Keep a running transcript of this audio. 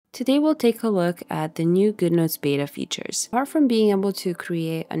Today we'll take a look at the new GoodNotes Beta features. Apart from being able to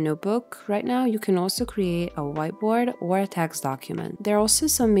create a notebook, right now you can also create a whiteboard or a text document. There are also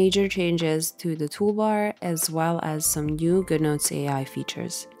some major changes to the toolbar as well as some new GoodNotes AI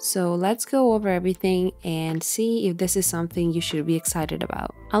features. So let's go over everything and see if this is something you should be excited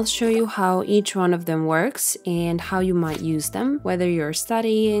about. I'll show you how each one of them works and how you might use them, whether you're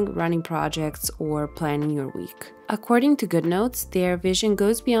studying, running projects, or planning your week. According to GoodNotes, their vision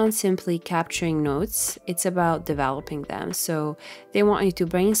goes beyond simply capturing notes. It's about developing them. So they want you to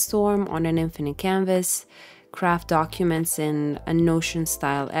brainstorm on an infinite canvas, craft documents in a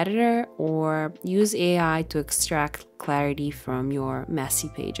Notion-style editor, or use AI to extract clarity from your messy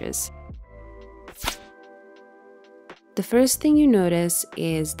pages. The first thing you notice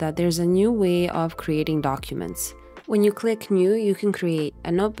is that there's a new way of creating documents. When you click New, you can create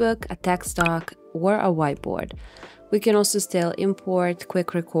a notebook, a text doc, or a whiteboard. We can also still import,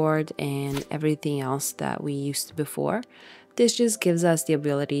 quick record, and everything else that we used before. This just gives us the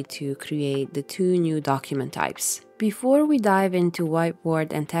ability to create the two new document types. Before we dive into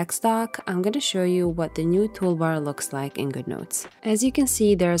whiteboard and text doc, I'm going to show you what the new toolbar looks like in GoodNotes. As you can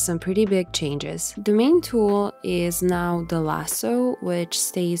see, there are some pretty big changes. The main tool is now the lasso, which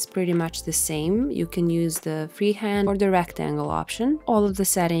stays pretty much the same. You can use the freehand or the rectangle option. All of the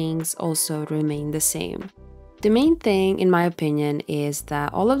settings also remain the same. The main thing, in my opinion, is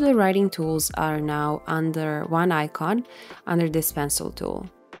that all of the writing tools are now under one icon, under this pencil tool.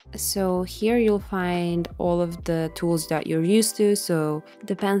 So here you'll find all of the tools that you're used to, so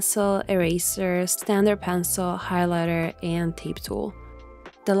the pencil, eraser, standard pencil, highlighter, and tape tool.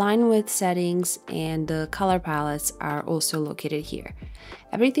 The line width settings and the color palettes are also located here.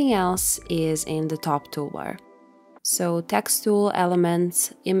 Everything else is in the top toolbar. So text tool,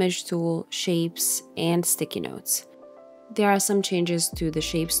 elements, image tool, shapes, and sticky notes. There are some changes to the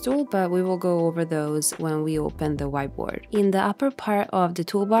shapes tool, but we will go over those when we open the whiteboard. In the upper part of the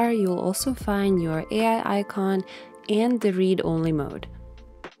toolbar, you'll also find your AI icon and the read-only mode.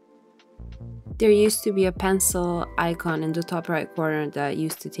 There used to be a pencil icon in the top right corner that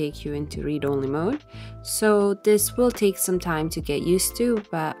used to take you into read-only mode. So this will take some time to get used to,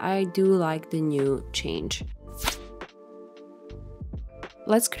 but I do like the new change.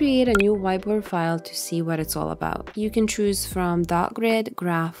 Let's create a new whiteboard file to see what it's all about. You can choose from dot grid,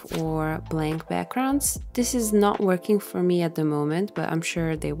 graph, or blank backgrounds. This is not working for me at the moment, but I'm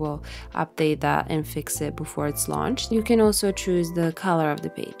sure they will update that and fix it before it's launched. You can also choose the color of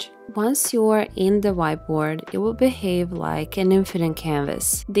the page. Once you're in the whiteboard, it will behave like an infinite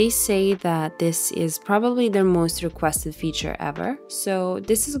canvas. They say that this is probably their most requested feature ever. So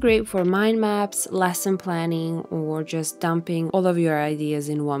this is great for mind maps, lesson planning, or just dumping all of your ideas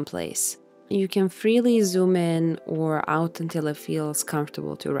in one place. You can freely zoom in or out until it feels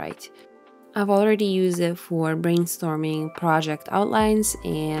comfortable to write. I've already used it for brainstorming project outlines,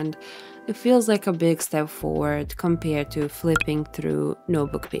 and it feels like a big step forward compared to flipping through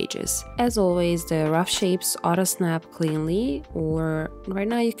notebook pages. As always, the rough shapes auto-snap cleanly, or right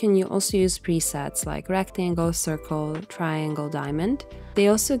now you can also use presets like rectangle, circle, triangle, diamond. They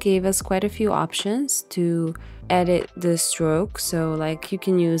also gave us quite a few options to edit the stroke, so like you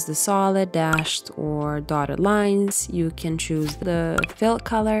can use the solid, dashed, or dotted lines. You can choose the fill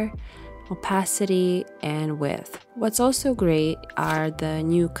color, opacity, and width. What's also great are the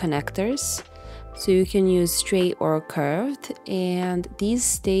new connectors. So you can use straight or curved, and these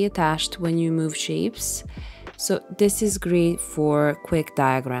stay attached when you move shapes. So this is great for quick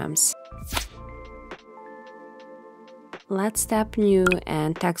diagrams. Let's tap New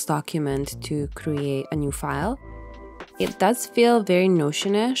and Text Document to create a new file. It does feel very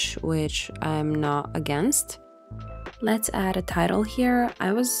Notion-ish, which I'm not against. Let's add a title here.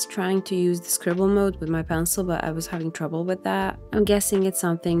 I was trying to use the scribble mode with my pencil, but I was having trouble with that. I'm guessing it's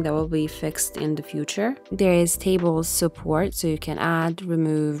something that will be fixed in the future. There is tables support, so you can add,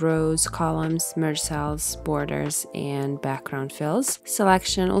 remove rows, columns, merge cells, borders, and background fills.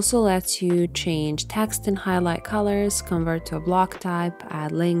 Selection also lets you change text and highlight colors, convert to a block type,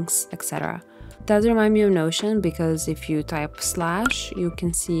 add links, etc. It does remind me of Notion because if you type / you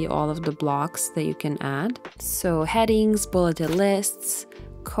can see all of the blocks that you can add. So headings, bulleted lists,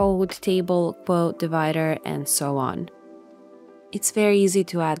 code, table, quote, divider, and so on. It's very easy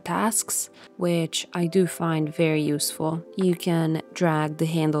to add tasks, which I do find very useful. You can drag the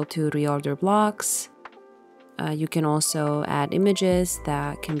handle to reorder blocks. You can also add images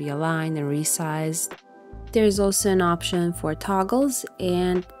that can be aligned and resized. There's also an option for toggles,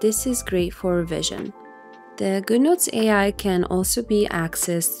 and this is great for revision. The GoodNotes AI can also be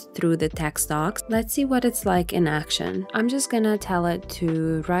accessed through the text docs. Let's see what it's like in action. I'm just gonna tell it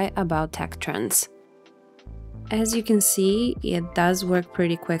to write about tech trends. As you can see, it does work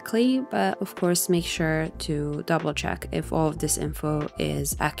pretty quickly, but of course make sure to double check if all of this info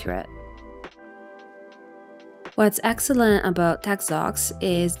is accurate. What's excellent about text docs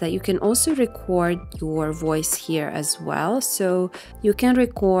is that you can also record your voice here as well. So you can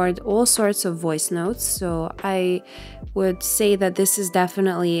record all sorts of voice notes. So I would say that this is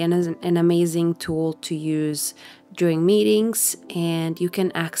definitely an amazing tool to use during meetings, and you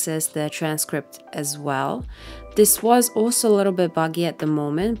can access the transcript as well. This was also a little bit buggy at the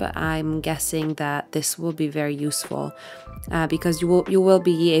moment, but I'm guessing that this will be very useful because you will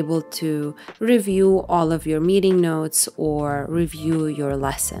be able to review all of your meeting notes or review your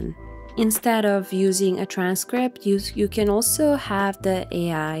lesson. Instead of using a transcript, you can also have the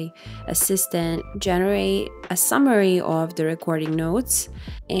AI assistant generate a summary of the recording notes,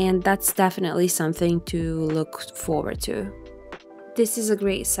 and that's definitely something to look forward to. This is a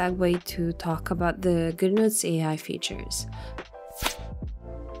great segue to talk about the GoodNotes AI features.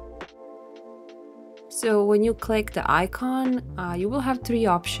 So when you click the icon, you will have three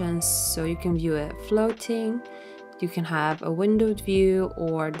options. So you can view it floating, you can have a windowed view,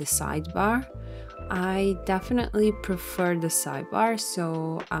 or the sidebar. I definitely prefer the sidebar,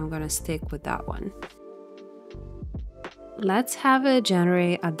 so I'm gonna stick with that one. Let's have it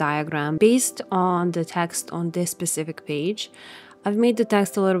generate a diagram based on the text on this specific page. I've made the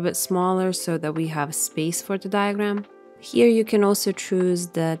text a little bit smaller so that we have space for the diagram. Here you can also choose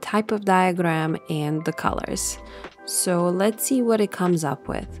the type of diagram and the colors. So let's see what it comes up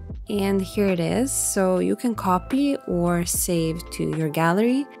with. And here it is. So you can copy or save to your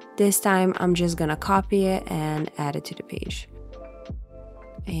gallery. This time I'm just gonna copy it and add it to the page.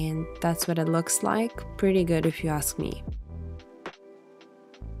 And that's what it looks like. Pretty good if you ask me.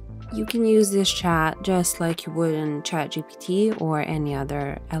 You can use this chat just like you would in ChatGPT or any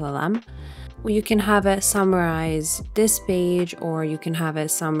other LLM. You can have it summarize this page, or you can have it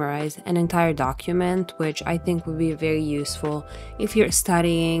summarize an entire document, which I think would be very useful if you're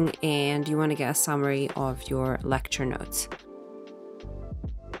studying and you want to get a summary of your lecture notes.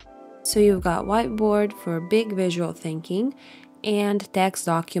 So you've got Whiteboard for big visual thinking and text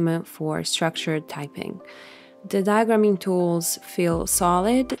document for structured typing. The diagramming tools feel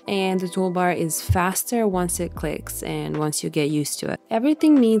solid, and the toolbar is faster once it clicks and once you get used to it.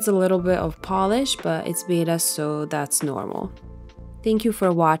 Everything needs a little bit of polish, but it's beta, so that's normal. Thank you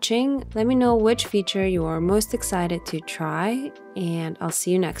for watching. Let me know which feature you are most excited to try, and I'll see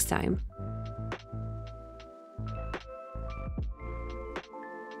you next time.